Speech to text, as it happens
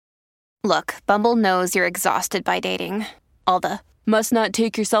Look, Bumble knows you're exhausted by dating. All the must not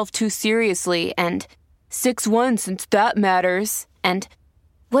take yourself too seriously and 6'1" since that matters. And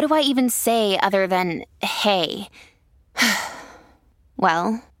what do I even say other than hey?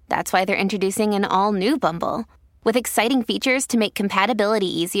 Well, that's why they're introducing an all-new Bumble with exciting features to make compatibility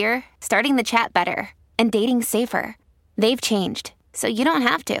easier, starting the chat better, and dating safer. They've changed, so you don't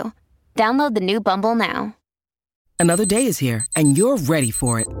have to. Download the new Bumble now. Another day is here, and you're ready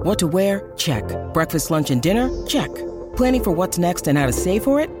for it. What to wear? Check. Breakfast, lunch, and dinner? Check. Planning for what's next and how to save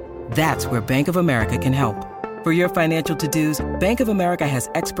for it? That's where Bank of America can help. For your financial to-dos, Bank of America has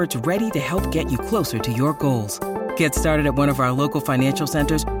experts ready to help get you closer to your goals. Get started at one of our local financial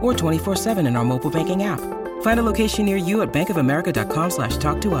centers or 24/7 in our mobile banking app. Find a location near you at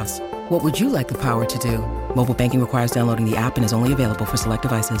bankofamerica.com/talktous. What would you like the power to do? Mobile banking requires downloading the app and is only available for select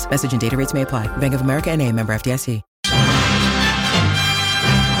devices. Message and data rates may apply. Bank of America N.A., member FDIC.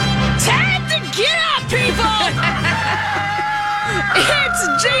 Time to get up, people!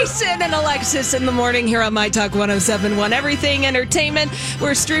 It's Jason and Alexis in the morning here on My Talk 1071. Everything Entertainment.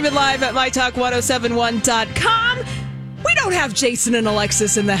 We're streaming live at MyTalk1071.com. We don't have Jason and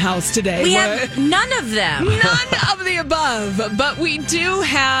Alexis in the house today. We have none of them. None of the above. But we do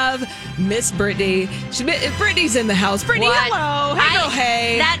have Miss Brittany. Brittany's in the house. Brittany, What? hello.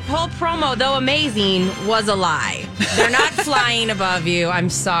 Hey. That whole promo, though amazing, was a lie. They're not flying above you. I'm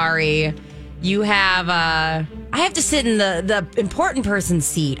sorry. You have, I have to sit in the important person's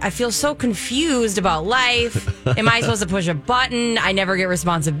seat. I feel so confused about life. Am I supposed to push a button? I never get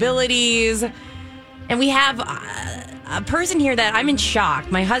responsibilities. And we have a person here that I'm in shock.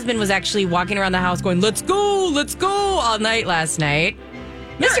 My husband was actually walking around the house going, let's go, all night last night.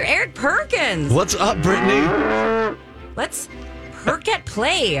 Mr. Eric Perkins. What's up, Brittany? Let's perk at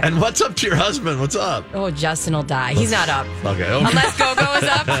play. And what's up to your husband? What's up? Oh, Justin will die. He's not up. Okay. Unless Go-Go is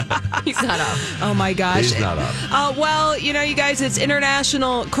up, he's not up. Oh, my gosh. He's not up. Well, you know, you guys, it's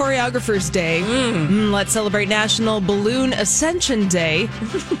International Choreographers Day. Let's celebrate National Balloon Ascension Day.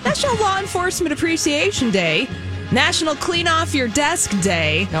 National Law Enforcement Appreciation Day. National Clean Off Your Desk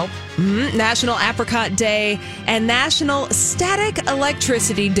Day. Nope. National Apricot Day. And National Static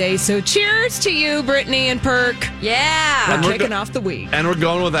Electricity Day. So cheers to you, Brittany and Perk. Yeah. We're kicking off the week. And we're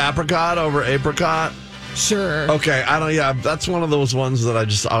going with apricot over apricot. Sure. Okay, that's one of those ones that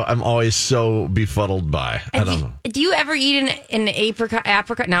I'm always so befuddled by. I don't know. Do you ever eat an apricot?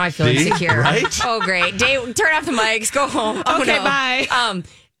 Now I feel insecure. Right? Oh, great. Dave, turn off the mics. Go home. Oh, Okay, no. bye.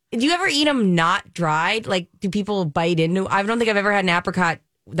 Do you ever eat them not dried? Like, do people bite into? I don't think I've ever had an apricot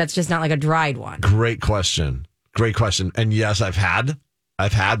that's just not like a dried one. Great question. And yes, I've had,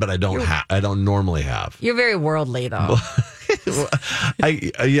 but I don't normally have. You're very worldly, though.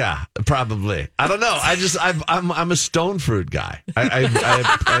 Yeah, probably. I don't know. I'm a stone fruit guy.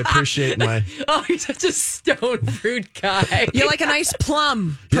 I appreciate my. Oh, you're such a stone fruit guy. You're like a nice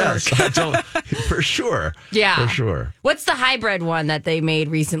plum. Yes, I don't. For sure. Yeah, for sure. What's the hybrid one that they made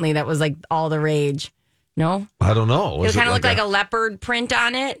recently that was like all the rage? No, I don't know. It kind of looked like a leopard print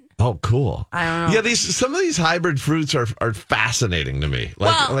on it. Oh, cool. I don't know. Yeah, some of these hybrid fruits are fascinating to me.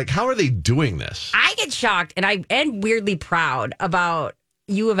 Like how are they doing this? I get shocked and weirdly proud about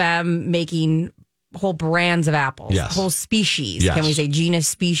U of M making whole brands of apples, whole species. Yes. Can we say genus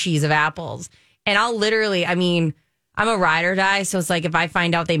species of apples? And I'll literally, I'm a ride or die. So it's like if I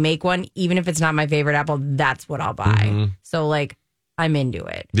find out they make one, even if it's not my favorite apple, that's what I'll buy. Mm-hmm. So like I'm into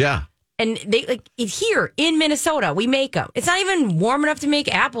it. Yeah. And they here in Minnesota, we make them. It's not even warm enough to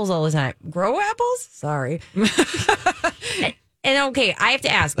make apples all the time. Grow apples? Sorry. and okay, I have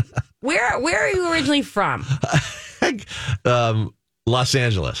to ask, where are you originally from? Los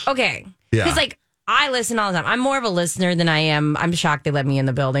Angeles. Okay. Yeah. Because I listen all the time. I'm more of a listener than I am. I'm shocked they let me in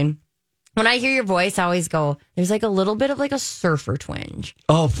the building. When I hear your voice, I always go, there's a little bit of a surfer twinge.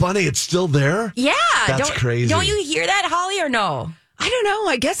 Oh, funny. It's still there? Yeah. That's crazy. Don't you hear that, Holly, or no? I don't know.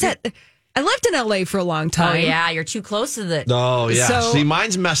 I guess I lived in LA for a long time. Oh, yeah. You're too close to the... Oh, yeah. So- See,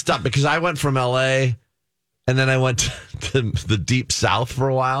 mine's messed up because I went from LA and then I went to the deep south for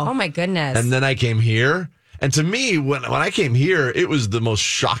a while. Oh, my goodness. And then I came here. And to me, when I came here, it was the most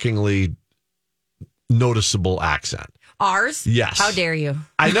shockingly noticeable accent. Ours? Yes. How dare you?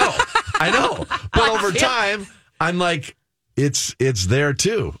 I know. But over time, I'm like, it's there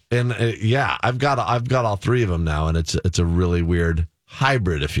too. And I've got all three of them now, and it's a really weird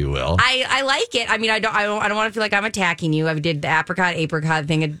hybrid, if you will. I like it. I mean, I don't want to feel like I'm attacking you. I did the apricot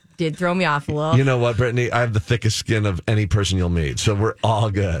thing. It did throw me off a little. You know what, Brittany? I have the thickest skin of any person you'll meet, so we're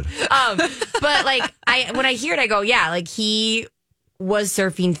all good. But when I hear it, I go, yeah, he was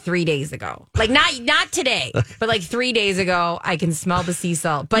surfing 3 days ago. Like not today, but like 3 days ago, I can smell the sea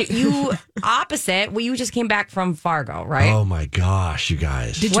salt. But you opposite, well, you just came back from Fargo, right? Oh my gosh, you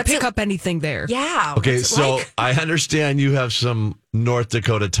guys. Did you pick up anything there? Yeah. Okay, what's it so like? I understand you have some North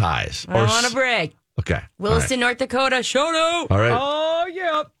Dakota ties. I want a break. Okay. Williston, North Dakota, shout out. All right. Oh,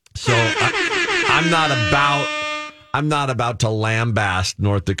 yeah. So I'm not about to lambast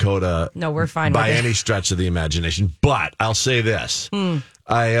North Dakota. No, we're fine by with it. any stretch of the imagination. But I'll say this: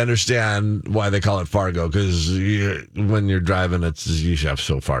 I understand why they call it Fargo, because when you're driving, you have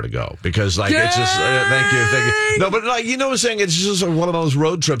so far to go. Because it's just thank you. No, but like, you know what I'm saying? It's just one of those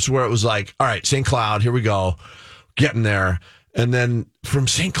road trips where it was like, all right, St. Cloud, here we go, getting there, and then from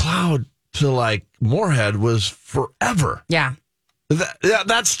St. Cloud to like Moorhead was forever. Yeah.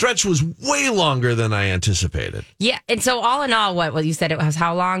 That stretch was way longer than I anticipated. Yeah. And so all in all, what you said it was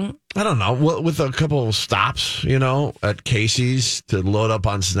how long? I don't know, with a couple of stops, at Casey's to load up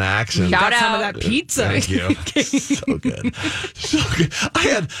on snacks and Shout Got some out. of that pizza. Thank you. So good. So good.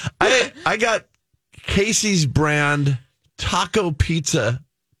 I got Casey's brand taco pizza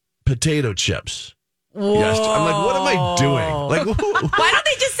potato chips. Whoa. Yes. I'm like, what am I doing? Like, Why don't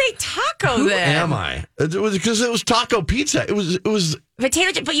they just say taco who then? am I? It was because it was taco pizza. It was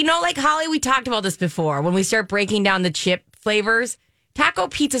Potato chip. But like, Holly, we talked about this before. When we start breaking down the chip flavors, taco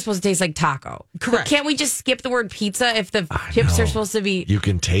pizza is supposed to taste like taco. Correct. Can't we just skip the word pizza if the chips are supposed to be? You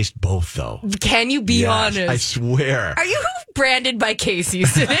can taste both, though. Can you be Yes, honest? I swear. Are you branded by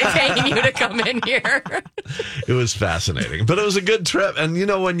Casey's? Are they paying you to come in here? It was fascinating, but it was a good trip. And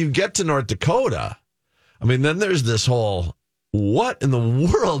when you get to North Dakota, I mean, then there's this whole, what in the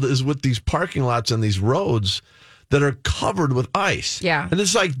world is with these parking lots and these roads that are covered with ice? Yeah. And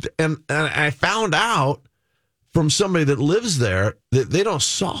it's like, and I found out from somebody that lives there that they don't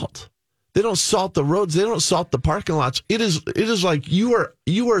salt. They don't salt the roads. They don't salt the parking lots. It is like you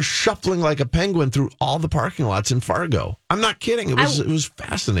are shuffling like a penguin through all the parking lots in Fargo. I'm not kidding. It was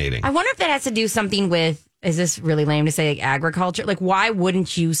fascinating. I wonder if that has to do something with, is this really lame to say, like agriculture? Like, why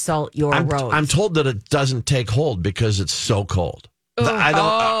wouldn't you salt your roads? I'm told that it doesn't take hold because it's so cold. I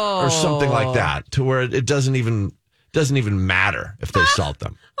don't, or something like that, to where it doesn't even matter if they salt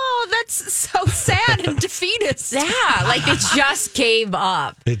them. Oh, that's so sad and defeatist. Yeah, like they just gave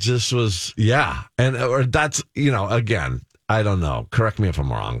up. It just was, yeah, or that's again, I don't know. Correct me if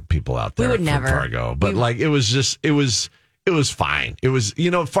I'm wrong, people out there. We would from never. Fargo, but it was fine. It was,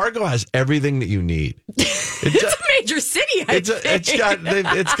 Fargo has everything that you need. It's a major city. It's got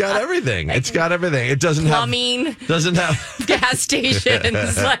everything. It's got everything. It doesn't plumbing, have doesn't have gas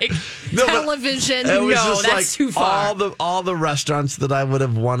stations, like television. It was No, just that's like too far. all the restaurants that I would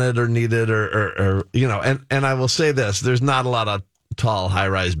have wanted or needed or and I will say this: there's not a lot of tall high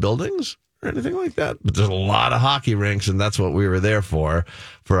rise buildings or anything like that, but there's a lot of hockey rinks, and that's what we were there for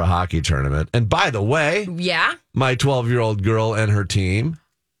a hockey tournament. And by the way, yeah, my 12-year-old girl and her team,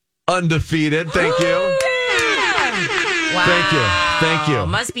 undefeated. Thank you. Wow. Thank you.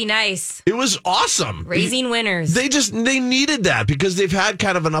 Must be nice. It was awesome. Raising winners. They needed that because they've had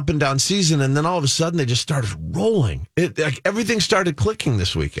kind of an up and down season, and then all of a sudden they just started rolling. Everything started clicking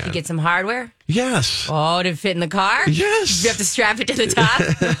this weekend. You get some hardware? Yes. Oh, did it fit in the car? Yes. You have to strap it to the top?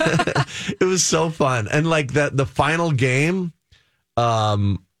 It was so fun. And like the final game, I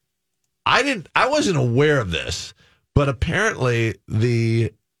wasn't aware of this, but apparently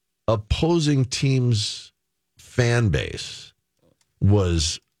the opposing team's fan base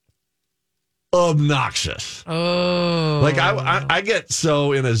was obnoxious. Oh. Like I get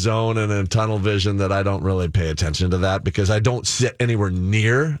so in a zone and in tunnel vision that I don't really pay attention to that because I don't sit anywhere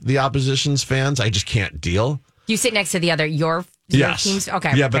near the opposition's fans. I just can't deal. You sit next to your Yes. team's?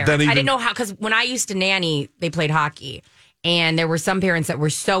 Okay. Yeah, but then I even- didn't know how, because when I used to nanny, they played hockey. And there were some parents that were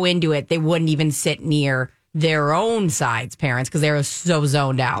so into it, they wouldn't even sit near their own side's parents because they were so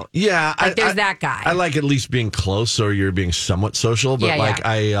zoned out. Yeah, Like, there's that guy. I like at least being close, or you're being somewhat social. But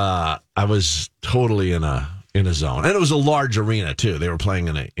Yeah, I was totally in a zone, and it was a large arena too. They were playing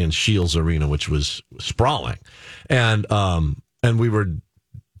in Shields Arena, which was sprawling, and we were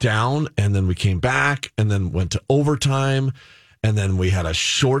down, and then we came back, and then went to overtime. And then we had a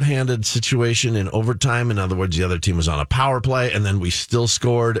shorthanded situation in overtime. In other words, the other team was on a power play, and then we still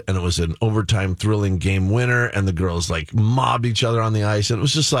scored, and it was an overtime thrilling game winner, and the girls like mobbed each other on the ice. And it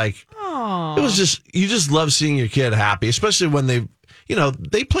was just like, it was just, you just love seeing your kid happy, especially when they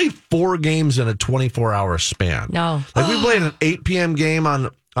played 4 games in a 24-hour span. No. Like we played an 8 p.m. game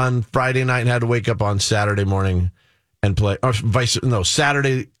on Friday night and had to wake up on Saturday morning and play,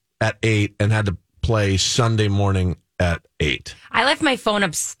 Saturday at 8 and had to play Sunday morning at 8. I left my phone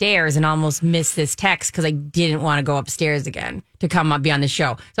upstairs and almost missed this text because I didn't want to go upstairs again to come up be on the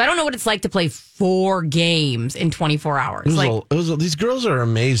show. So I don't know what it's like to play 4 games in 24 hours. These girls are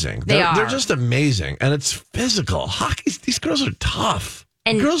amazing. They're They're just amazing. And it's physical. Hockey, these girls are tough.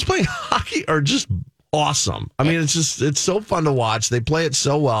 And girls playing hockey are just awesome. I mean, it's so fun to watch. They play it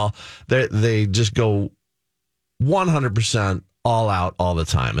so well. They just go 100% all out all the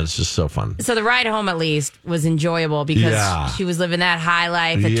time. It's just so fun. So the ride home, at least, was enjoyable because she was living that high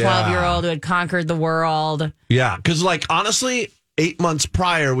life, a 12-year-old who had conquered the world. Yeah, because honestly, 8 months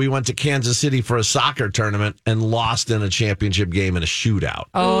prior, we went to Kansas City for a soccer tournament and lost in a championship game in a shootout.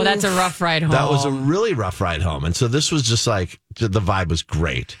 Oh, that's a rough ride home. That was a really rough ride home. And so this was just the vibe was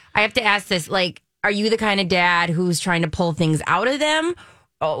great. I have to ask this, are you the kind of dad who's trying to pull things out of them?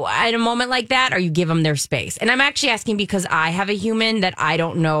 Oh, at a moment like that, or you give them their space? And I'm actually asking because I have a human that I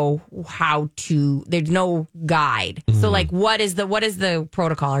don't know how to. There's no guide. Mm-hmm. So, what is the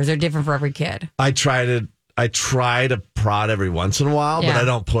protocol? Or is it different for every kid? I try to prod every once in a while, but I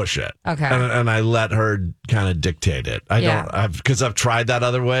don't push it. Okay, and I let her kind of dictate it. Because I've tried that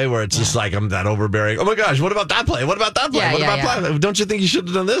other way where it's just I'm that overbearing. Oh my gosh, what about that play? What about that play? What about play? Don't you think you should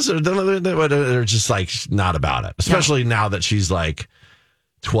have done this or done that? They're just not about it. Especially now that she's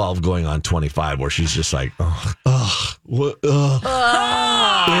 12 going on 25, where she's just well,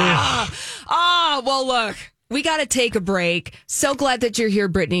 look, we got to take a break. So glad that you're here,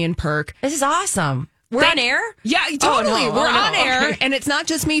 Brittany and Perk. This is awesome. We're on air? Yeah, totally. We're on air, and it's not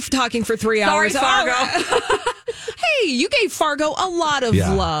just me talking for 3 hours. Sorry, Fargo. Hey, you gave Fargo a lot of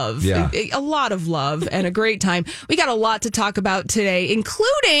love. Yeah. A lot of love and a great time. We got a lot to talk about today,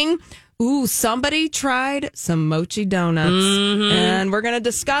 including... somebody tried some mochi donuts. Mm-hmm. And we're going to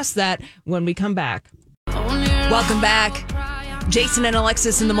discuss that when we come back. Welcome back. Jason and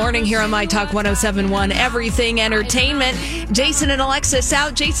Alexis in the morning here on My Talk 107.1 Everything Entertainment. Jason and Alexis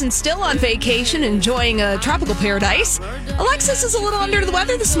out. Jason's still on vacation, enjoying a tropical paradise. Alexis is a little under the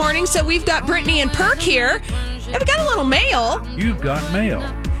weather this morning, so we've got Brittany and Perk here. And we got a little mail. You've got mail.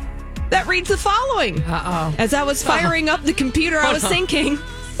 That reads the following. Uh-oh. As I was firing up the computer, I was thinking...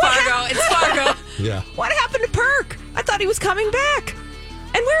 Fargo, it's Fargo. Yeah. What happened to Perk? I thought he was coming back.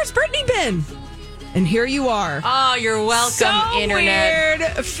 And where's Brittany been? And here you are. Oh, you're welcome, so Internet.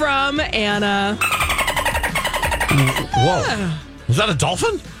 Weird from Anna. Whoa. Was that a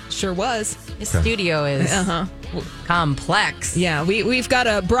dolphin? Sure was. This studio is complex. Yeah, we've got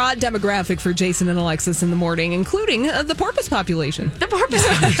a broad demographic for Jason and Alexis in the morning, including the porpoise population. The porpoise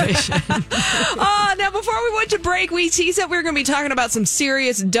population. Now, before we went to break, we teased that we were going to be talking about some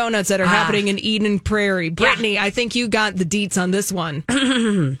serious donuts that are happening in Eden Prairie. Brittany, I think you got the deets on this one.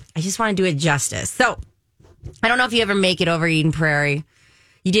 I just want to do it justice. So, I don't know if you ever make it over Eden Prairie.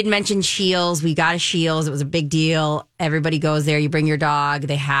 You did mention Shields. We got a Shields. It was a big deal. Everybody goes there. You bring your dog.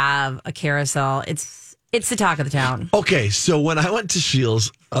 They have a carousel. It's the talk of the town. Okay, so when I went to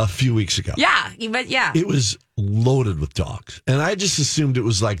Shields a few weeks ago, it was loaded with dogs, and I just assumed it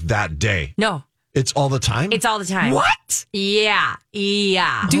was that day. No, it's all the time. It's all the time. What? Yeah.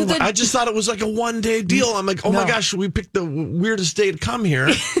 I just thought it was a 1-day deal. I'm like, my gosh, we picked the weirdest day to come here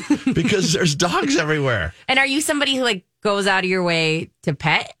because there's dogs everywhere. And are you somebody who goes out of your way to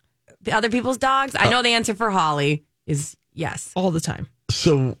pet other people's dogs? I know the answer for Holly is yes. All the time.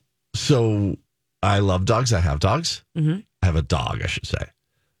 So I love dogs. I have dogs. Mm-hmm. I have a dog, I should say.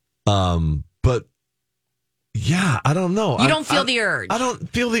 But yeah, I don't know. You don't feel the urge. I don't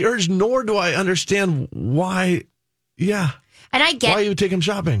feel the urge, nor do I understand why. Yeah. And I get why you take him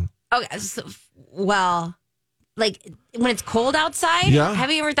shopping. Okay. So, when it's cold outside,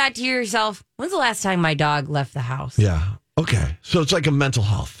 have you ever thought to yourself, when's the last time my dog left the house? Yeah. Okay. So it's like a mental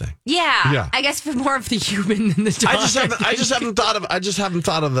health thing. Yeah. I guess for more of the human than the dog. I just haven't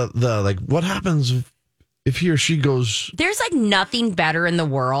thought of the what happens if he or she goes. There's nothing better in the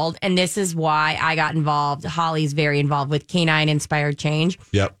world, and this is why I got involved. Holly's very involved with Canine Inspired Change.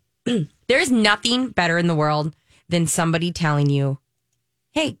 Yep. There's nothing better in the world than somebody telling you,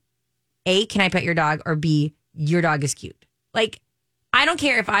 hey, A, can I pet your dog? Or B, your dog is cute. I don't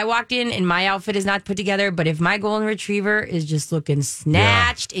care if I walked in and my outfit is not put together, but if my golden retriever is just looking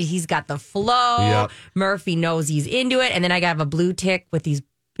snatched, he's got the flow, Murphy knows he's into it, and then I got a blue tick with these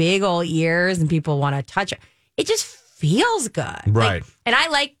big old ears and people want to touch it. It just feels good. Right. And I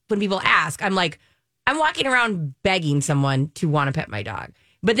like when people ask, I'm walking around begging someone to want to pet my dog.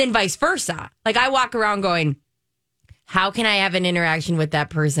 But then vice versa. I walk around going, how can I have an interaction with that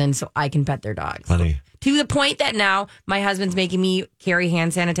person so I can pet their dogs? Funny. To the point that now my husband's making me carry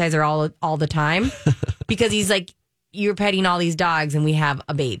hand sanitizer all the time because he's like, you're petting all these dogs and we have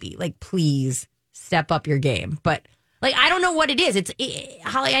a baby. Please step up your game. But Like, I don't know what it is.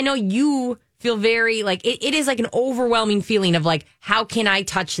 Holly, I know you feel very like it is like an overwhelming feeling of like, how can I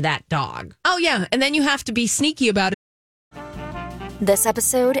touch that dog? Oh, yeah. And then you have to be sneaky about it. This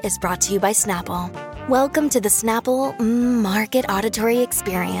episode is brought to you by Snapple. Welcome to the Snapple Market Auditory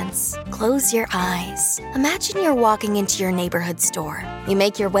Experience. Close your eyes. Imagine you're walking into your neighborhood store. You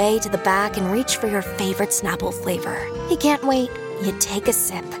make your way to the back and reach for your favorite Snapple flavor. You can't wait. You take a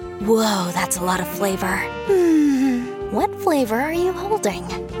sip. Whoa, that's a lot of flavor. What flavor are you holding?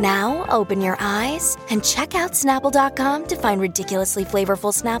 Now open your eyes and check out Snapple.com to find ridiculously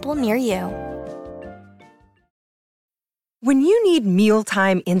flavorful Snapple near you. When you need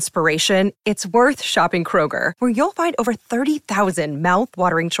mealtime inspiration, it's worth shopping Kroger, where you'll find over 30,000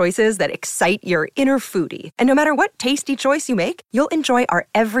 mouth-watering choices that excite your inner foodie. And no matter what tasty choice you make, you'll enjoy our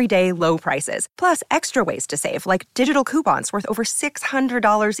everyday low prices, plus extra ways to save, like digital coupons worth over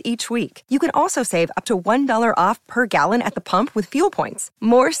 $600 each week. You can also save up to $1 off per gallon at the pump with fuel points.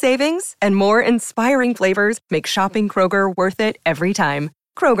 More savings and more inspiring flavors make shopping Kroger worth it every time.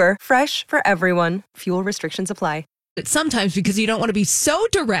 Kroger, fresh for everyone. Fuel restrictions apply. Sometimes because you don't want to be so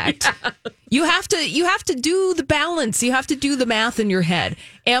direct. You have to do the balance. You have to do the math in your head.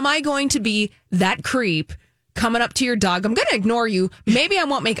 Am I going to be that creep coming up to your dog? I'm going to ignore you. Maybe I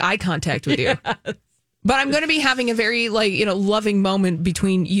won't make eye contact with you. But I'm going to be having a very, loving moment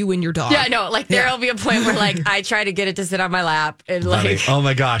between you and your dog. Yeah, no, there'll be a point where, I try to get it to sit on my lap. And, oh,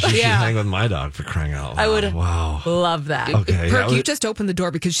 my gosh, you should hang with my dog, for crying out loud. I would wow. love that. Okay. Perk, you just opened the door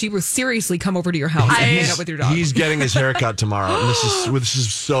because she will seriously come over to your house and hang out with your dog. He's getting his haircut tomorrow. And this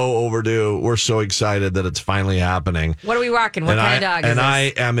is so overdue. We're so excited that it's finally happening. What are we rocking? What kind of dog is this? And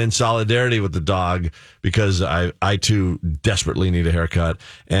I am in solidarity with the dog because I too desperately need a haircut.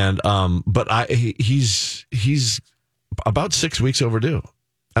 And but he's about 6 weeks overdue,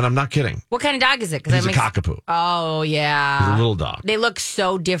 and I'm not kidding. What kind of dog is it? He's a cockapoo. Oh yeah, he's a little dog. They look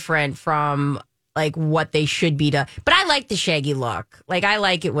so different from what they should be to. But I like the shaggy look. I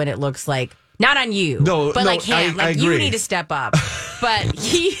like it when it looks like. Not on you, but him. I agree. You need to step up. But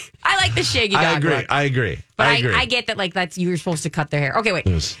I like the shaggy dog. I agree. But I agree. I get that you're supposed to cut their hair. Okay,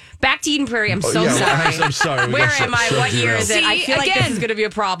 wait. Back to Eden Prairie. I'm so sorry. I'm sorry. Where am I? What year is it? I feel like this is going to be a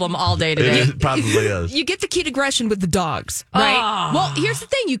problem all day today. It probably is. You get the cute aggression with the dogs, right? Oh. Well, here's the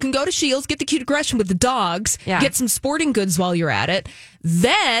thing. You can go to Shields, get the cute aggression with the dogs, get some sporting goods while you're at it.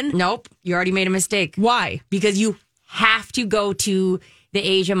 Then... Nope. You already made a mistake. Why? Because you have to go to the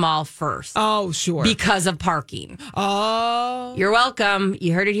Asia Mall first. Oh, sure. Because of parking. Oh. You're welcome.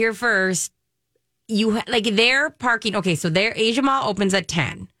 You heard it here first. Their parking. Okay, so their Asia Mall opens at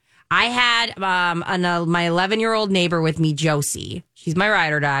 10. I had my 11-year-old neighbor with me, Josie. She's my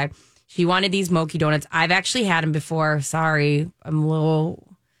ride or die. She wanted these Moki donuts. I've actually had them before. Sorry, I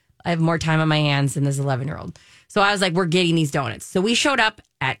have more time on my hands than this 11-year-old. So I was like, we're getting these donuts. So we showed up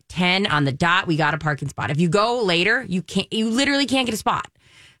at 10 on the dot. We got a parking spot. If you go later, you literally can't get a spot.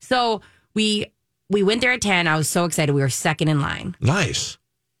 So we went there at 10. I was so excited. We were second in line. Nice.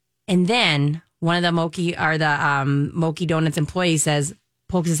 And then one of the Moki Donuts employees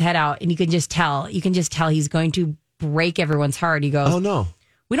pokes his head out, and you can just tell he's going to break everyone's heart. He goes, "Oh no,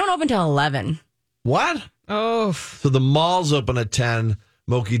 we don't open till 11." What? Oh, so the mall's open at 10.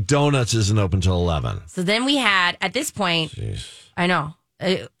 Moki Donuts isn't open till 11. So then we had, at this point, I know,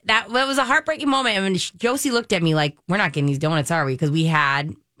 that was a heartbreaking moment. I mean, Josie looked at me like, we're not getting these donuts, are we? Because we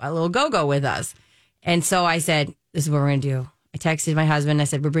had a little go-go with us. And so I said, this is what we're going to do. I texted my husband. I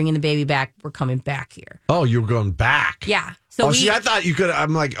said, we're bringing the baby back. We're coming back here. Oh, you were going back? Yeah. So I thought you could.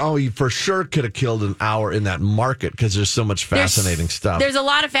 I'm like, you for sure could have killed an hour in that market because there's so much fascinating stuff. There's a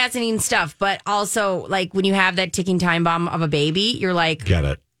lot of fascinating stuff, but also when you have that ticking time bomb of a baby, you're like, get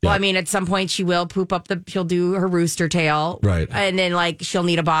it. Well, I mean, at some point she will poop up she'll do her rooster tail. Right. And then she'll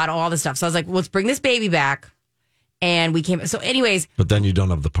need a bottle, all this stuff. So I was like, let's bring this baby back. And we came. So anyways. But then you don't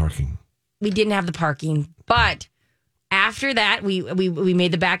have the parking. We didn't have the parking. But after that, we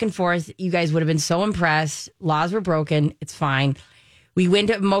made the back and forth. You guys would have been so impressed. Laws were broken. It's fine. We went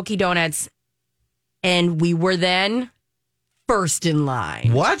to Moki Donuts and we were then first in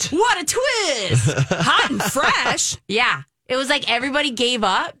line. What? What a twist. Hot and fresh. Yeah. It was like everybody gave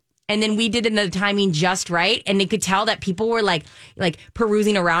up, and then we did it in the timing just right, and they could tell that people were like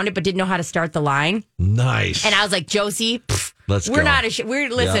perusing around it, but didn't know how to start the line. Nice. And I was like, Josie, let's go. We're not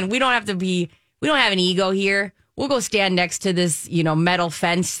listen. We don't have to be. We don't have an ego here. We'll go stand next to this, metal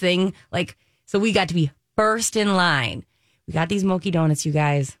fence thing. So we got to be first in line. We got these Moki Donuts, you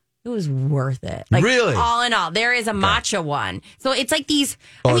guys. It was worth it. Like, really? All in all, there is a matcha one. So it's like these.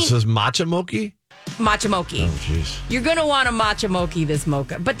 It says matcha mochi? Matcha mochi. Oh, jeez. You're going to want a matcha mochi, this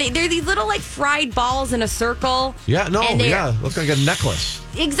mocha. But they're these little, like, fried balls in a circle. Yeah, looks like a necklace.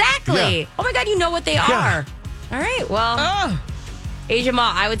 Exactly. Yeah. Oh, my God, you know what they are. All right, well, Asia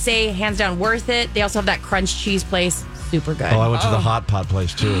Mall, I would say, hands down, worth it. They also have that crunch cheese place. Super good. Oh, I went to the hot pot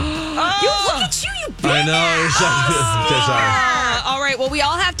place, too. You look at you big I know. All right, well, we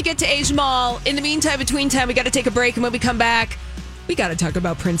all have to get to Asia Mall. In the meantime, between time, we got to take a break. And when we come back, we got to talk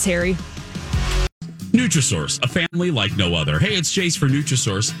about Prince Harry. Nutrisource, a family like no other. Hey, it's Jace for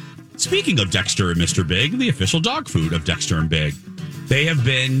Nutrisource. Speaking of Dexter and Mr. Big, the official dog food of Dexter and Big. They have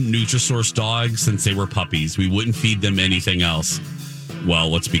been Nutrisource dogs since they were puppies. We wouldn't feed them anything else. Well,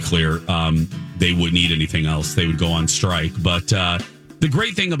 let's be clear. They wouldn't eat anything else. They would go on strike. But the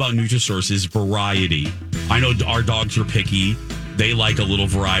great thing about Nutrisource is variety. I know our dogs are picky. They like a little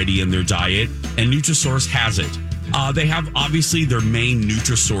variety in their diet, and Nutrisource has it. They have, obviously, their main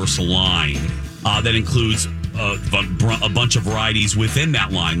Nutrisource line that includes a bunch of varieties within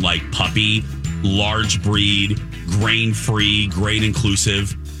that line, like puppy, large breed, grain-free,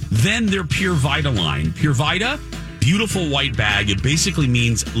 grain-inclusive. Then their Pure Vita line. Pure Vita, beautiful white bag. It basically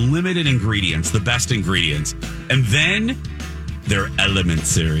means limited ingredients, the best ingredients. And then their Element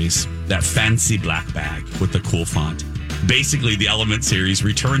series, that fancy black bag with the cool font. Basically, the Element series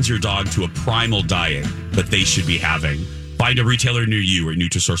returns your dog to a primal diet that they should be having. Find a retailer near you at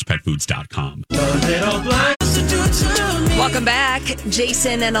NutrisourcePetFoods.com. Welcome back.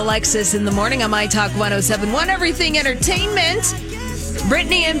 Jason and Alexis in the morning on My Talk 107.1 Everything Entertainment.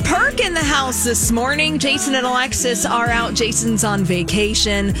 Brittany and Perk in the house this morning. Jason and Alexis are out. Jason's on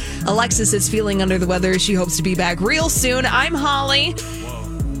vacation. Alexis is feeling under the weather. She hopes to be back real soon. I'm Holly.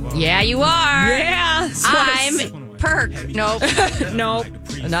 Yeah, you are. Yeah. I'm Perk. Nope. Nope.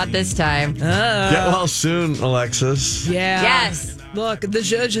 Not this time. Get well soon, Alexis. Yeah. Yes. Look, the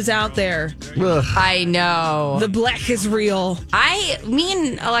judge is out there. Ugh. I know. The black is real. Me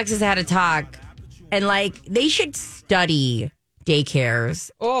and Alexis had a talk, and like they should study daycares.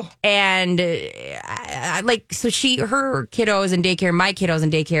 Oh. And I so her kiddos in daycare, my kiddos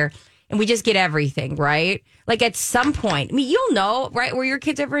in daycare, and we just get everything, right? Like at some point, I mean, you'll know, right? Were your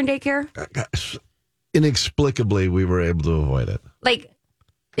kids ever in daycare? Inexplicably, we were able to avoid it. Like,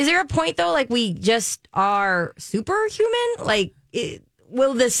 is there a point though? Like we just are superhuman? Like,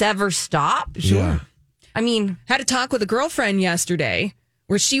 will this ever stop? Sure. Yeah. I mean, had a talk with a girlfriend yesterday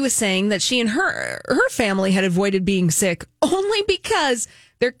where she was saying that she and her family had avoided being sick only because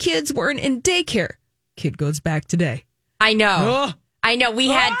their kids weren't in daycare. Kid goes back today. I know. Oh. I know. We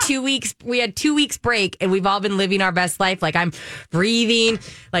had 2 weeks. We had 2 weeks break, and we've all been living our best life. Like I'm breathing.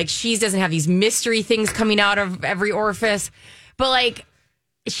 Like she doesn't have these mystery things coming out of every orifice. But like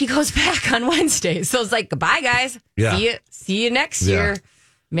she goes back on Wednesday, so it's like goodbye, guys. Yeah. See you next year,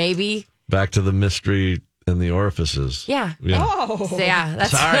 maybe. Back to the mystery and the orifices. Yeah. Oh. So yeah. That's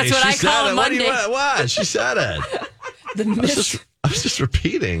Sorry, what I call it. a Monday. What? She said it. I was just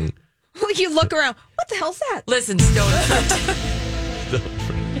repeating. Well, you look around. What the hell's that? Listen, Stone.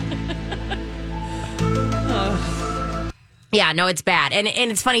 Yeah, no, it's bad. And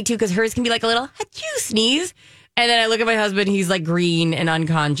it's funny, too, because hers can be like a little achoo sneeze. And then I look at my husband, he's like green and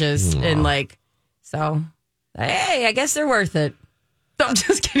unconscious. Aww. And like, so, hey, I guess they're worth it. No, I'm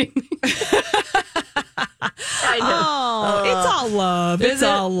just kidding. I know. It's all love. It's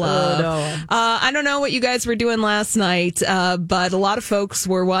all love. No. I don't know what you guys were doing last night, but a lot of folks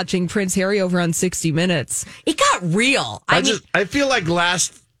were watching Prince Harry over on 60 Minutes. It got real. I feel like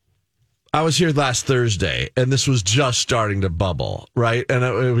I was here last Thursday, and this was just starting to bubble, right? And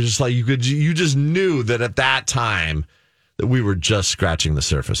it was just like you just knew that at that time that we were just scratching the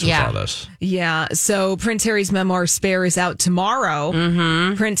surface with all this. Yeah. So Prince Harry's memoir Spare is out tomorrow.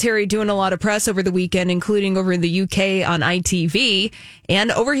 Mm-hmm. Prince Harry doing a lot of press over the weekend, including over in the UK on ITV and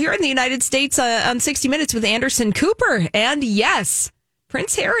over here in the United States on 60 Minutes with Anderson Cooper. And yes,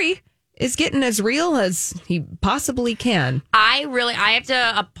 Prince Harry is getting as real as he possibly can. I have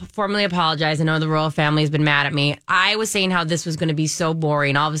to formally apologize. I know the royal family has been mad at me. I was saying how this was going to be so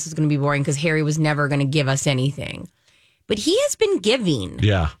boring. All this is going to be boring because Harry was never going to give us anything. But he has been giving.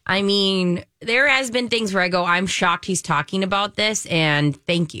 Yeah. I mean, there has been things where I go, I'm shocked he's talking about this, and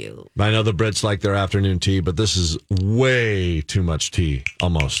thank you. I know the Brits like their afternoon tea, but this is way too much tea,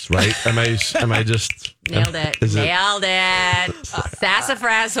 almost, right? Am I just... Nailed it. Nailed it.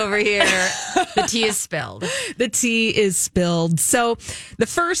 Sassafras over here. The tea is spilled. The tea is spilled. So the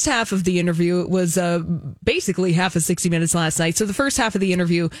first half of the interview was basically half of 60 Minutes last night. So the first half of the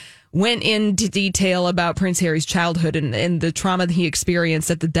interview went into detail about Prince Harry's childhood and the trauma that he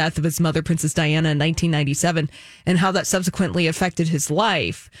experienced at the death of his mother, Princess Diana, in 1997, and how that subsequently affected his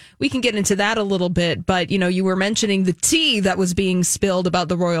life. We can get into that a little bit, but, you were mentioning the tea that was being spilled about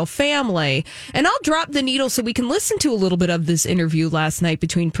the royal family. And I'll drop the needle so we can listen to a little bit of this interview last night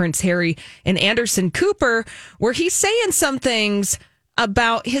between Prince Harry and Anderson Cooper, where he's saying some things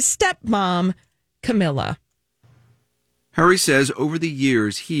about his stepmom, Camilla. Harry says over the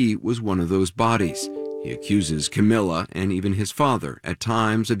years he was one of those bodies. He accuses Camilla and even his father at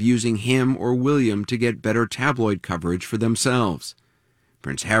times of using him or William to get better tabloid coverage for themselves.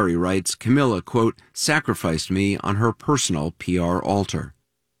 Prince Harry writes, Camilla, quote, sacrificed me on her personal PR altar.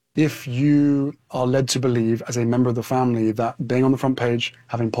 If you are led to believe as a member of the family that being on the front page,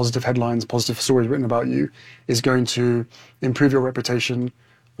 having positive headlines, positive stories written about you is going to improve your reputation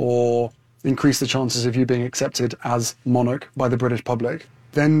or increase the chances of you being accepted as monarch by the British public,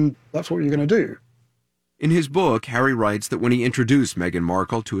 then that's what you're going to do. In his book, Harry writes that when he introduced Meghan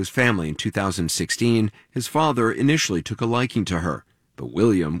Markle to his family in 2016, his father initially took a liking to her, but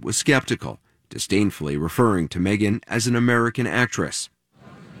William was skeptical, disdainfully referring to Meghan as an American actress.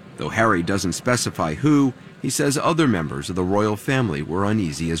 Though Harry doesn't specify who, he says other members of the royal family were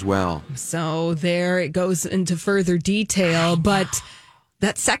uneasy as well. So there it goes into further detail, but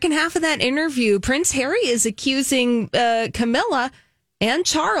that second half of that interview, Prince Harry is accusing Camilla and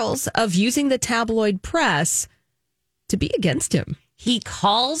Charles of using the tabloid press to be against him. He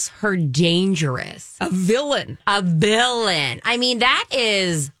calls her dangerous. A villain. A villain. I mean, that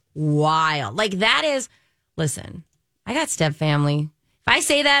is wild. Like, that is, listen, I got step family. If I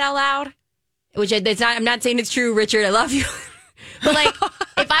say that out loud, which I'm not saying it's true, Richard, I love you. But like,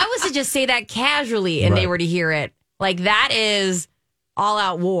 if I was to just say that casually and they were to hear it, like, that is all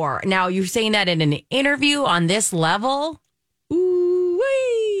out war. Now, you're saying that in an interview on this level?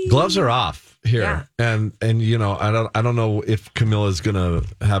 Ooh-wee. Gloves are off here. Yeah. And I don't know if Camilla's going to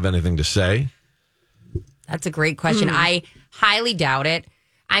have anything to say. That's a great question. I highly doubt it.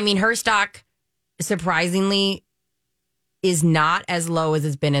 I mean, her stock, surprisingly, is not as low as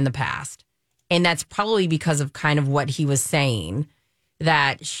it's been in the past. And that's probably because of kind of what he was saying,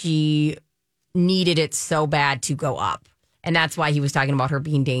 that she needed it so bad to go up. And that's why he was talking about her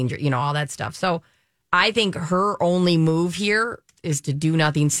being dangerous, all that stuff. So I think her only move here is to do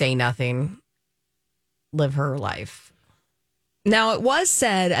nothing, say nothing, live her life. Now, it was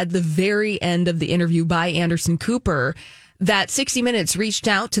said at the very end of the interview by Anderson Cooper that 60 Minutes reached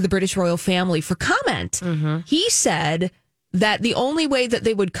out to the British royal family for comment. Mm-hmm. He said that the only way that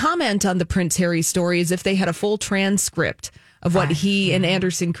they would comment on the Prince Harry story is if they had a full transcript of what he and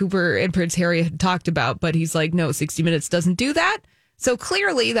Anderson Cooper and Prince Harry had talked about. But he's like, no, 60 Minutes doesn't do that. So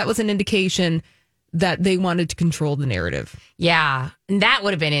clearly that was an indication that they wanted to control the narrative. Yeah, and that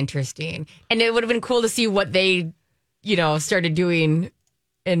would have been interesting. And it would have been cool to see what they, started doing,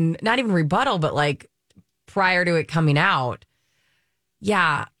 and not even rebuttal, but like prior to it coming out.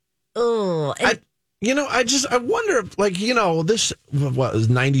 Yeah. Ugh. I wonder if, this was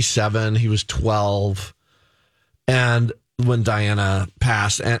 97, he was 12, and when Diana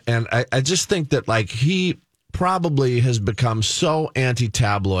passed, and I just think that he probably has become so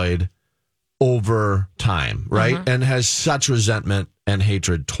anti-tabloid over time, right? Mm-hmm. And has such resentment and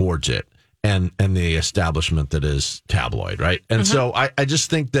hatred towards it and the establishment that is tabloid, right? And so I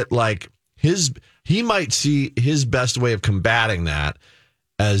just think that he might see his best way of combating that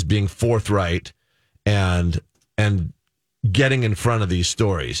as being forthright and getting in front of these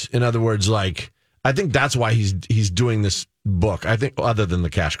stories. In other words, I think that's why he's doing this book. I think, other than the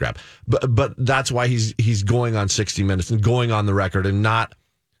cash grab, but that's why he's going on 60 Minutes and going on the record and not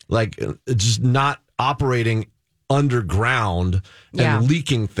just not operating underground and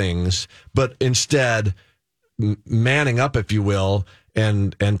leaking things, but instead manning up, if you will,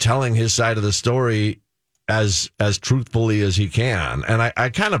 and telling his side of the story as truthfully as he can. And I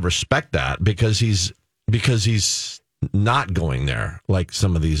kind of respect that because he's not going there like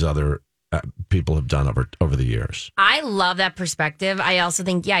some of these other people have done over the years. I love that perspective. I also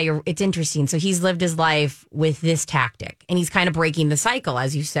think, it's interesting. So he's lived his life with this tactic, and he's kind of breaking the cycle,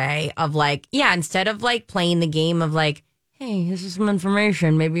 as you say, of instead of playing the game of hey, this is some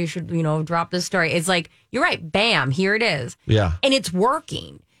information, maybe you should, drop this story. It's you're right, bam, here it is. Yeah. And it's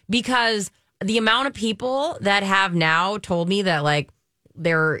working because the amount of people that have now told me that like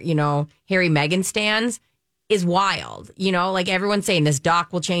they're, Harry Meghan stans is wild. Like everyone's saying this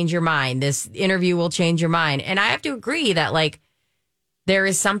doc will change your mind. This interview will change your mind. And I have to agree that like there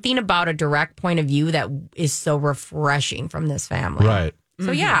is something about a direct point of view that is so refreshing from this family. Right.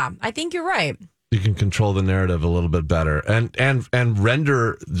 So yeah, I think you're right. You can control the narrative a little bit better and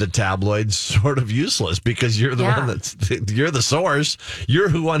render the tabloids sort of useless because you're the one you're the source. You're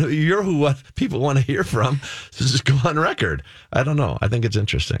who people want to hear from. So just go on record. I don't know. I think it's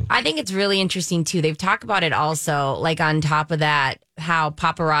interesting. I think it's really interesting too. They've talked about it also, like on top of that, how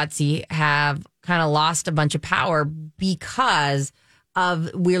paparazzi have kind of lost a bunch of power because of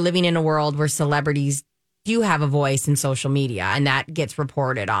we're living in a world where celebrities do have a voice in social media and that gets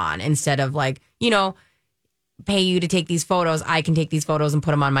reported on instead of like, pay you to take these photos. I can take these photos and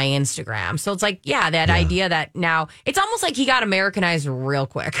put them on my Instagram. So it's like, that idea that now it's almost like he got Americanized real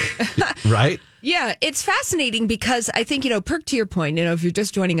quick. Right? Yeah, it's fascinating because I think, Perk, to your point, if you're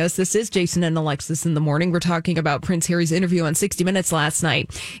just joining us, this is Jason and Alexis in the morning. We're talking about Prince Harry's interview on 60 Minutes last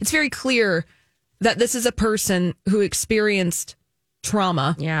night. It's very clear that this is a person who experienced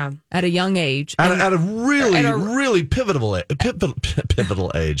trauma at a young age. At a really pivotal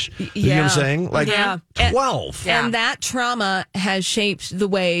age. You know what I'm saying? Like 12. And that trauma has shaped the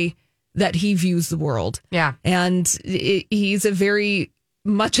way that he views the world. Yeah. And he's a very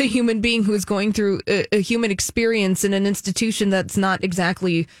much a human being who is going through a human experience in an institution that's not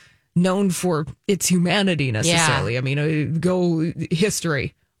exactly known for its humanity necessarily. I mean, go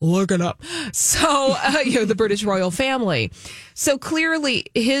history. Look it up. So, the British royal family. So clearly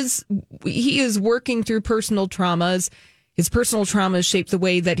he is working through personal traumas. His personal traumas shape the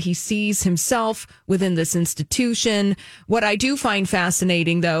way that he sees himself within this institution. What I do find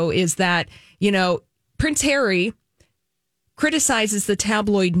fascinating, though, is that, Prince Harry criticizes the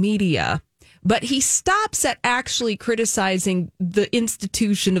tabloid media, but he stops at actually criticizing the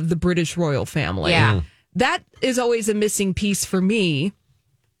institution of the British royal family. Yeah. That is always a missing piece for me.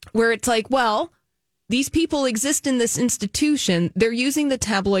 Where it's like, well, these people exist in this institution. They're using the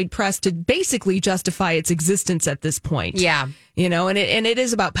tabloid press to basically justify its existence at this point. Yeah. And it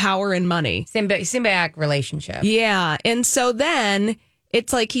is about power and money. Symbiotic relationship. Yeah. And so then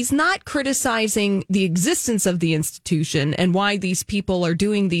it's like he's not criticizing the existence of the institution and why these people are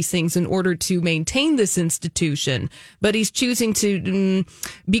doing these things in order to maintain this institution, but he's choosing to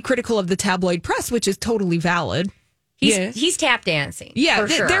be critical of the tabloid press, which is totally valid. He's tap dancing. Yeah, for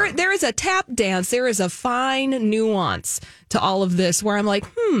sure. there is a tap dance. There is a fine nuance to all of this where I'm like,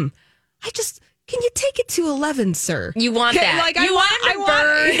 can you take it to 11, sir? You want that. Like, you want him to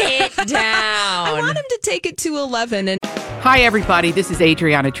burn it down. I want him to take it to 11. And hi, everybody. This is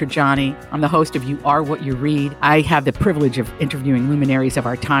Adriana Trajani. I'm the host of You Are What You Read. I have the privilege of interviewing luminaries of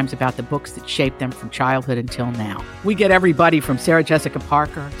our times about the books that shaped them from childhood until now. We get everybody from Sarah Jessica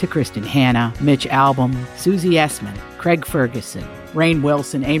Parker to Kristen Hanna, Mitch Albom, Susie Essman, Craig Ferguson, Rainn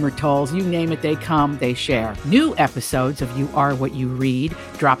Wilson, Amor Tolls, you name it, they come, they share. New episodes of You Are What You Read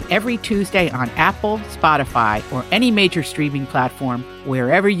drop every Tuesday on Apple, Spotify, or any major streaming platform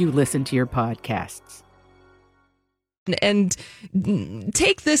wherever you listen to your podcasts. And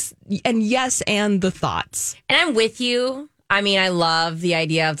take this and the thoughts. And I'm with you. I mean, I love the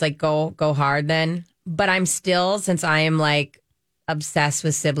idea of like go hard then, but I'm still, since I am like obsessed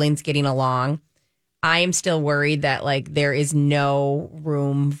with siblings getting along, I am still worried that like there is no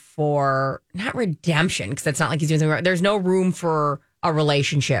room for not redemption, because that's not like he's doing something wrong. There's no room for a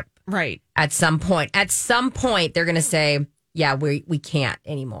relationship. Right. At some point they're going to say, yeah, we can't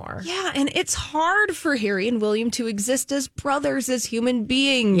anymore. Yeah, and it's hard for Harry and William to exist as brothers, as human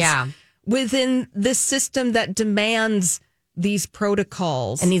beings. Yeah. Within this system that demands these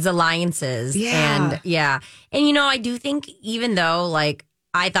protocols. And these alliances. Yeah. And, I do think even though, like,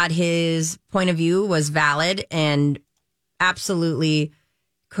 I thought his point of view was valid and absolutely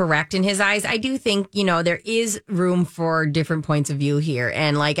correct in his eyes, I do think, there is room for different points of view here.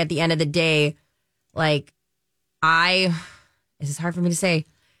 And, like, at the end of the day, like, this is hard for me to say,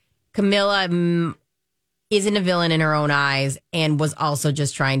 Camilla isn't a villain in her own eyes and was also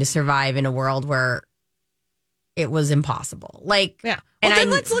just trying to survive in a world where it was impossible. Like, yeah. Well, then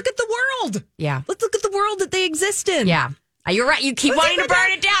let's look at the world. Yeah. Let's look at the world that they exist in. Yeah. You're right. You keep wanting to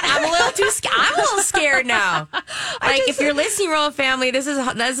burn it down. I'm a little too scared. I'm a little scared now. Like, if you're listening, Royal Family, this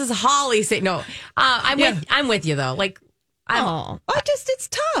is Holly saying, no, I'm with you though. Like, it's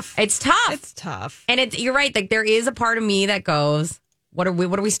tough. It's tough. It's tough. And you're right. Like, there is a part of me that goes, what are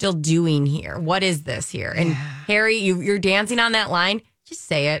we still doing here? What is this here? And Harry, you're dancing on that line. Just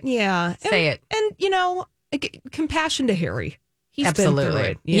say it. Yeah. Say it. And, compassion to Harry. He's Absolutely. been through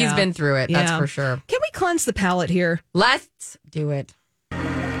it. He's been through it. That's for sure. Can we cleanse the palate here? Let's do it.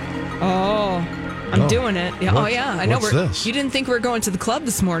 Oh, I'm doing it. Yeah. Oh, yeah. I know. What's this? You didn't think we were going to the club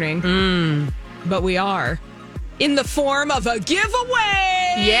this morning, but we are. In the form of a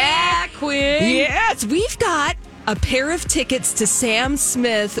giveaway. Yeah, Quinn. Yes, we've got a pair of tickets to Sam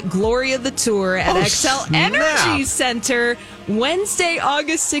Smith Gloria the Tour at XL Energy Center Wednesday,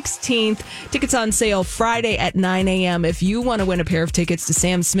 August 16th. Tickets on sale Friday at 9 a.m. If you want to win a pair of tickets to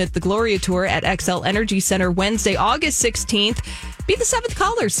Sam Smith the Gloria Tour at XL Energy Center Wednesday, August 16th, be the 7th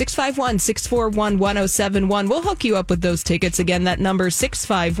caller, 651-641-1071. We'll hook you up with those tickets. Again, that number is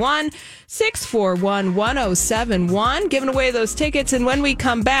 651-641-1071. Giving away those tickets. And when we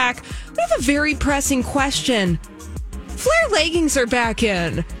come back, we have a very pressing question. Flare leggings are back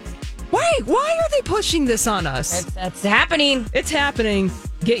in. Why are they pushing this on us? That's happening. It's happening.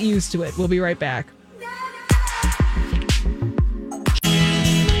 Get used to it. We'll be right back.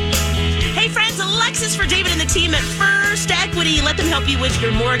 Hey friends, Alexis for David and the team at First Equity. Let them help you with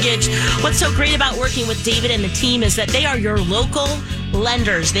your mortgage. What's so great about working with David and the team is that they are your local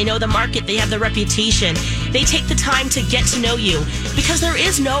lenders. They know the market. They have the reputation. They take the time to get to know you because there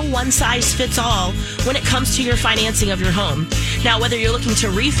is no one size fits all when it comes to your financing of your home. Now, whether you're looking to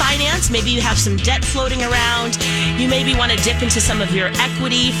refinance, maybe you have some debt floating around, you maybe want to dip into some of your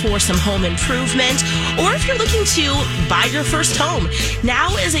equity for some home improvement, or if you're looking to buy your first home,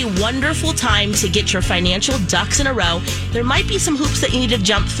 now is a wonderful time to get your financial ducks in a row. There might be some hoops that you need to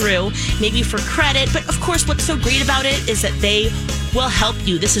jump through, maybe for credit, but of course, what's so great about it is that they will help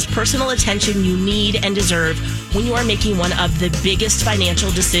you. This is personal attention you need and deserve when you are making one of the biggest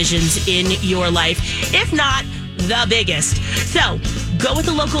financial decisions in your life, if not the biggest. So go with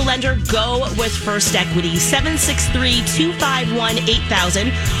a local lender. Go with First Equity, 763-251-8000,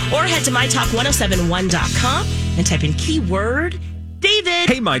 or head to mytalk1071.com and type in keyword David.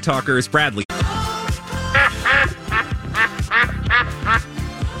 Hey, My Talkers, Bradley.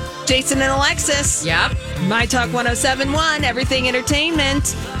 Jason and Alexis. Yep. My Talk 1071, Everything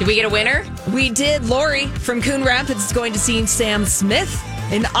Entertainment. Did we get a winner? We did. Lori from Coon Rapids is going to see Sam Smith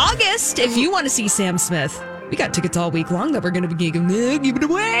in August. If you want to see Sam Smith, we got tickets all week long that we're going to be giving it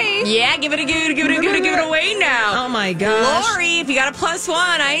away. Yeah, give it away now. Oh my gosh. Lori, if you got a +1,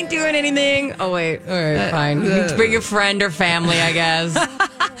 I ain't doing anything. Oh wait, all right, fine. You can bring a friend or family, I guess.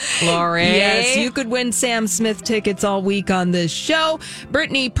 Lori. Yes, you could win Sam Smith tickets all week on this show.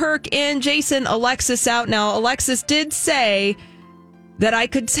 Brittany, Perk in, Jason, Alexis out. Now, Alexis did say that I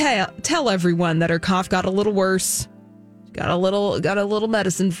could tell everyone that her cough got a little worse. Got a little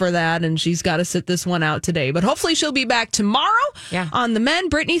medicine for that, and she's got to sit this one out today. But hopefully she'll be back tomorrow on the men.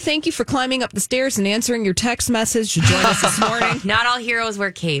 Brittany, thank you for climbing up the stairs and answering your text message to join us this morning. Not all heroes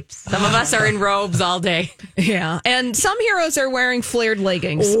wear capes. Some of us are in robes all day. Yeah, and some heroes are wearing flared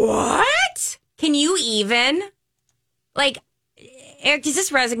leggings. What? Can you even? Like, Eric, does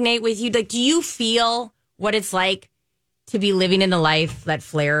this resonate with you? Like, do you feel what it's like to be living in the life that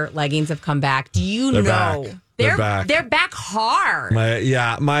flare leggings have come back? Do you know? Back. They're back. They're back hard. My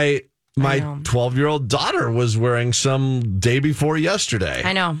 12-year-old daughter was wearing some day before yesterday.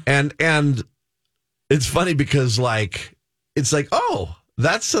 I know. And it's funny because it's like, oh,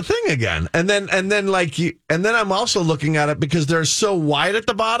 that's the thing again. And then I'm also looking at it because they're so wide at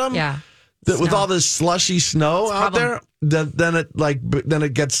the bottom. Yeah. That with all this slushy snow out there, then the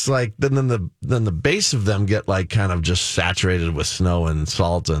base of them get kind of just saturated with snow and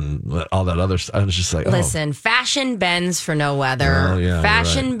salt and all that other stuff. I was just like, listen, fashion bends for no weather. Oh, yeah,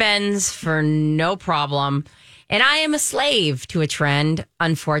 fashion bends for no problem. And I am a slave to a trend,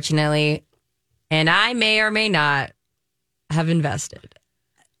 unfortunately. And I may or may not have invested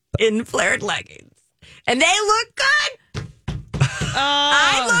in flared leggings. And they look good.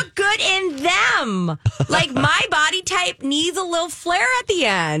 I look good in them. Like, my body type needs a little flare at the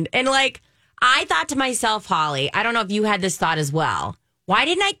end. And I thought to myself, Holly, I don't know if you had this thought as well. Why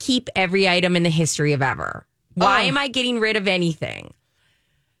didn't I keep every item in the history of ever? Why am I getting rid of anything?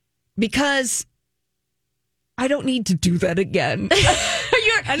 Because I don't need to do that again.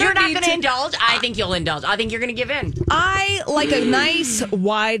 You're not going to indulge? I think you'll indulge. I think you're going to give in. I like a nice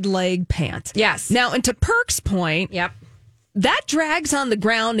wide leg pant. Yes. Now, and to Perk's point, yep, that drags on the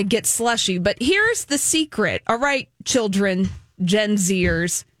ground and gets slushy. But here's the secret. All right, children, Gen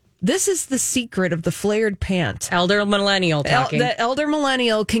Zers, this is the secret of the flared pant. Elder millennial talking. The elder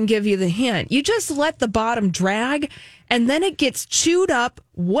millennial can give you the hint. You just let the bottom drag, and then it gets chewed up,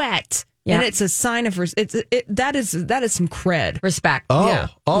 wet. Yeah. And it's a sign of that is some cred, respect.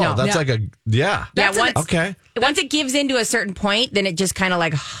 That's like a Yeah. okay. once it gives into a certain point, then it just kind of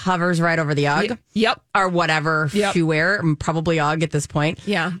like hovers right over the UGG. Yep. Or whatever shoe wear, probably UGG at this point.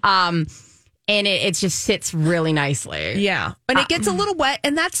 Yeah. And it just sits really nicely. Yeah. And it gets a little wet,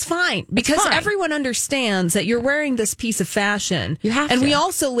 and that's fine. Because everyone understands that you're wearing this piece of fashion. You have to. And we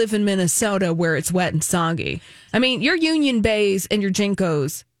also live in Minnesota where it's wet and soggy. I mean, your Union Bays and your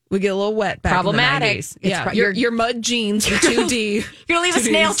Jinkos would get a little wet back Problematic. in the 90s. Yeah. Your mud jeans, your 2D. You're going to leave a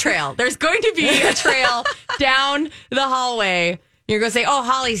snail trail. There's going to be a trail down the hallway. You're going to say, oh,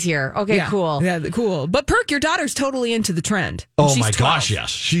 Holly's here. Okay, cool. Yeah, cool. But Perk, your daughter's totally into the trend. Oh, my gosh, yes.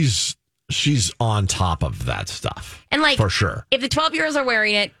 She's on top of that stuff. And like, for sure. If the 12-year-olds are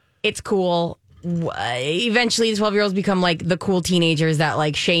wearing it, it's cool. Eventually, the 12-year-olds become like the cool teenagers that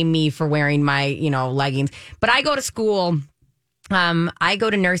like shame me for wearing my, leggings. But I go to school. I go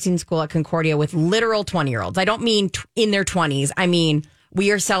to nursing school at Concordia with literal 20-year-olds. I don't mean in their 20s. I mean,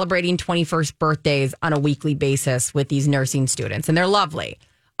 we are celebrating 21st birthdays on a weekly basis with these nursing students, and they're lovely.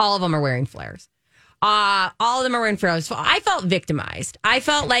 All of them are wearing flares. All of them are wearing flares. So I felt victimized. I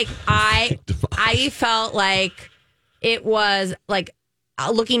felt like I felt like it was like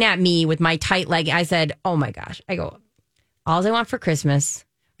looking at me with my tight leg. I said, "Oh my gosh!" I go, all I want for Christmas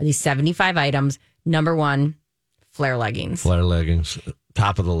are these 75 items. Number one, flare leggings. Flare leggings,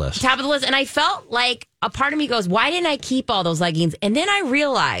 top of the list. Top of the list. And I felt like a part of me goes, "Why didn't I keep all those leggings?" And then I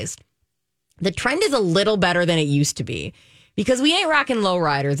realized the trend is a little better than it used to be. Because we ain't rocking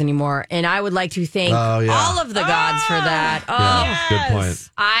lowriders anymore, and I would like to thank all of the gods for that. Oh, good point.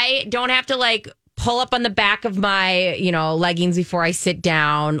 I don't have to like pull up on the back of my, leggings before I sit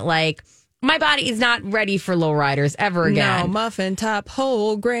down. Like my body is not ready for lowriders ever again. No, muffin top,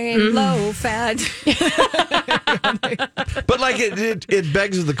 whole grain, low fat. But like it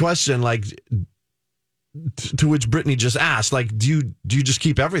begs the question, like. To which Brittany just asked, like, do you just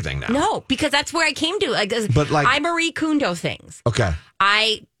keep everything now? No, because that's where I came to. But I Marie Kondo things. Okay.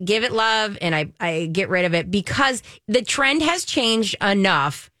 I give it love and I get rid of it because the trend has changed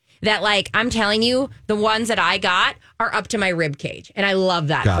enough that, like, I'm telling you, the ones that I got are up to my rib cage, and I love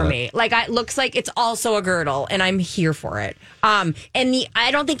that for me. Like, it looks like it's also a girdle, and I'm here for it. I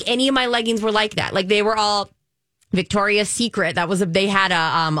don't think any of my leggings were like that. Like, they were all Victoria's Secret. They had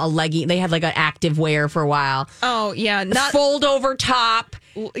a legging. They had like an active wear for a while. Oh yeah, not fold over top,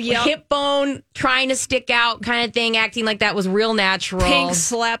 hip bone trying to stick out kind of thing. Acting like that was real natural. Pink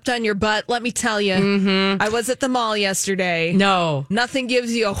slapped on your butt. Let me tell you, I was at the mall yesterday. No, nothing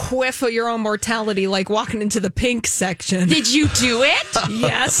gives you a whiff of your own mortality like walking into the pink section. Did you do it?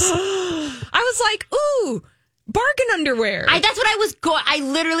 Yes. I was like, ooh. Bargain underwear. That's what I was going. I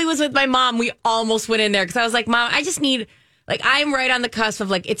literally was with my mom. We almost went in there because I was like, Mom, I just need, like, I'm right on the cusp of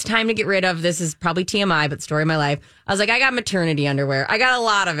like, it's time to get rid of. This is probably TMI, but story of my life. I was like, I got maternity underwear. I got a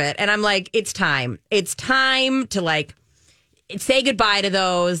lot of it. And I'm like, it's time. It's time to like say goodbye to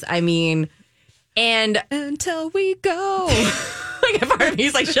those. I mean, and until we go. Like, a part of me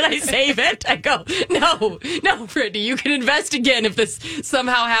is like, should I save it? I go, no, Brittany, you can invest again if this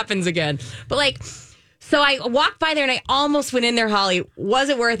somehow happens again. But like, so I walked by there and I almost went in there, Holly. Was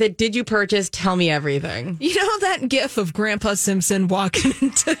it worth it? Did you purchase? Tell me everything. You know that gif of Grandpa Simpson walking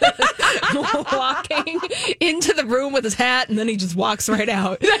into the room with his hat and then he just walks right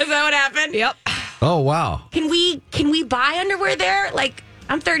out. Is that what happened? Yep. Oh, wow. Can we buy underwear there? Like,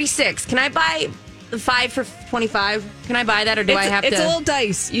 I'm 36. Can I buy 5 for $25? Can I buy that, or do I have to? It's a little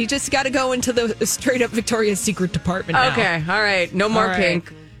dice. You just got to go into the straight up Victoria's Secret department now. Okay. All right. No more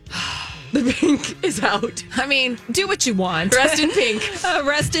pink. The pink is out. I mean, do what you want. Rest in pink.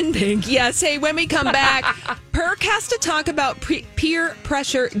 Rest in pink. Yes. Hey, when we come back, Perk has to talk about peer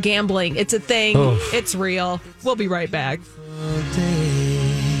pressure gambling. It's a thing. It's real. We'll be right back.